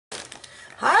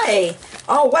Hi.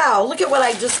 Oh wow, look at what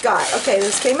I just got. Okay,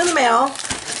 this came in the mail,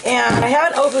 and I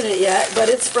haven't opened it yet, but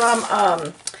it's from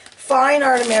Fine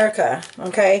Art America.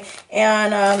 Okay,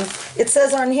 and it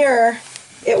says on here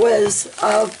it was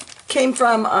came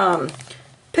from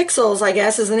Pixels, I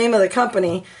guess, is the name of the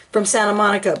company, from Santa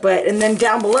Monica. And then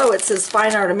down below it says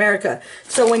Fine Art America.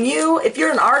 So if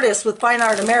you're an artist with Fine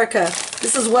Art America,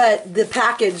 this is what the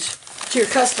package to your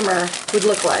customer would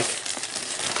look like.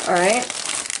 All right.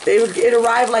 It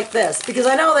arrived like this, because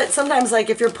I know that sometimes,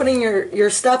 like, if you're putting your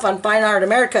stuff on Fine Art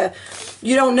America,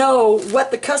 you don't know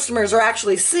what the customers are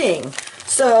actually seeing.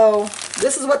 So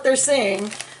this is what they're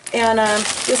seeing, and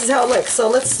this is how it looks. So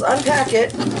let's unpack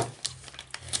it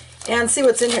and see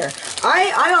what's in here.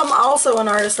 I am also an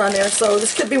artist on there, so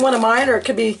this could be one of mine, or it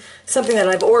could be something that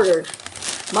I've ordered.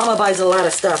 Mama buys a lot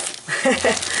of stuff.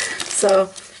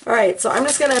 So, alright, so I'm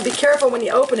just going to be careful when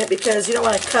you open it, because you don't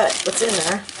want to cut what's in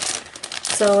there.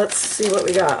 So let's see what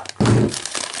we got. Alright.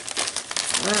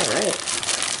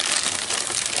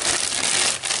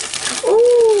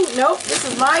 Ooh, nope, this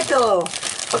is my pillow.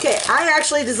 Okay, I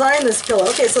actually designed this pillow.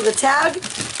 Okay, so the tag,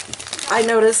 I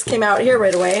noticed, came out here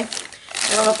right away.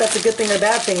 I don't know if that's a good thing or a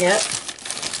bad thing yet.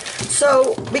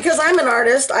 So, because I'm an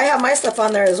artist, I have my stuff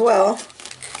on there as well.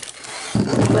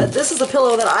 But this is a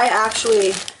pillow that I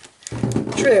actually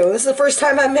drew. This is the first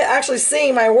time I'm actually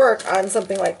seeing my work on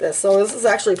something like this. So this is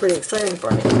actually pretty exciting for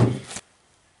me.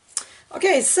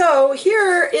 Okay, so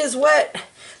here is what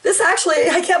this actually,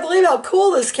 I can't believe how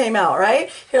cool this came out,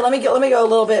 right? Here, let me go a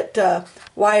little bit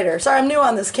wider. Sorry, I'm new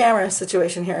on this camera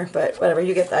situation here, but whatever,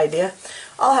 you get the idea.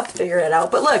 I'll have to figure it out.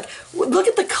 But look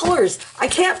at the colors. I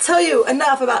can't tell you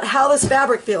enough about how this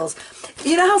fabric feels.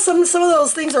 You know how some of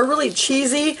those things are really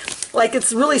cheesy, like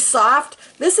it's really soft?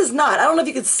 This is not. I don't know if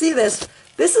you can see this.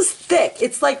 This is thick.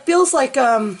 It's like, feels like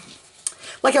a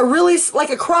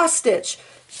cross stitch.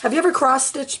 Have you ever cross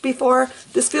stitched before?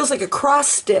 This feels like a cross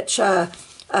stitch pattern.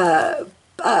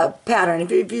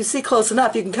 If you see close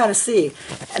enough, you can kind of see.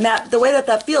 And the way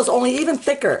that feels, only even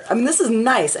thicker. I mean, this is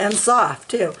nice and soft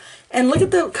too. And look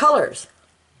at the colors.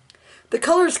 The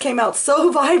colors came out so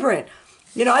vibrant.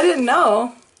 You know, I didn't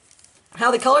know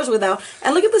how the colors would out.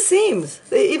 And look at the seams.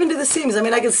 They even do the seams. I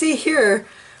mean, I can see here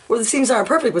where the seams aren't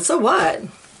perfect, but so what?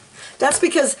 That's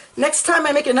because next time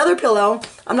I make another pillow,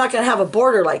 I'm not going to have a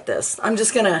border like this. I'm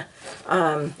just going to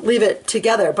leave it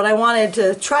together. But I wanted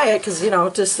to try it because, you know,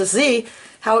 just to see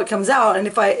how it comes out, and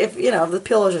if you know, the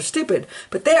pillows are stupid,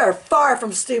 but they are far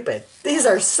from stupid. These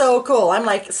are so cool. I'm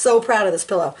like so proud of this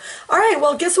pillow. All right,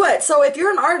 well, guess what? So if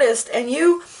you're an artist and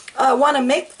you want to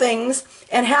make things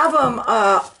and have them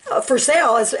for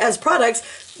sale as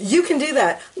products, you can do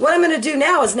that. What I'm going to do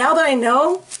now is, now that I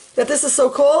know that this is so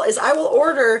cool, is I will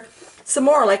order some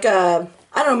more, like I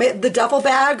don't know, the duffel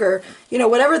bag, or you know,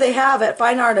 whatever they have at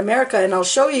Fine Art America, and I'll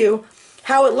show you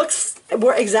how it looks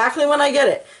exactly when I get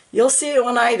it. You'll see it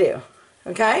when I do.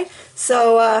 Okay,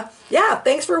 so yeah,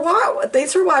 thanks for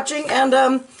watching, and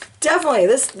definitely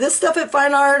this stuff at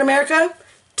Fine Art America,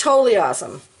 totally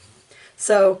awesome.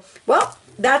 So, well,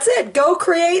 that's it. Go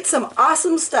create some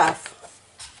awesome stuff.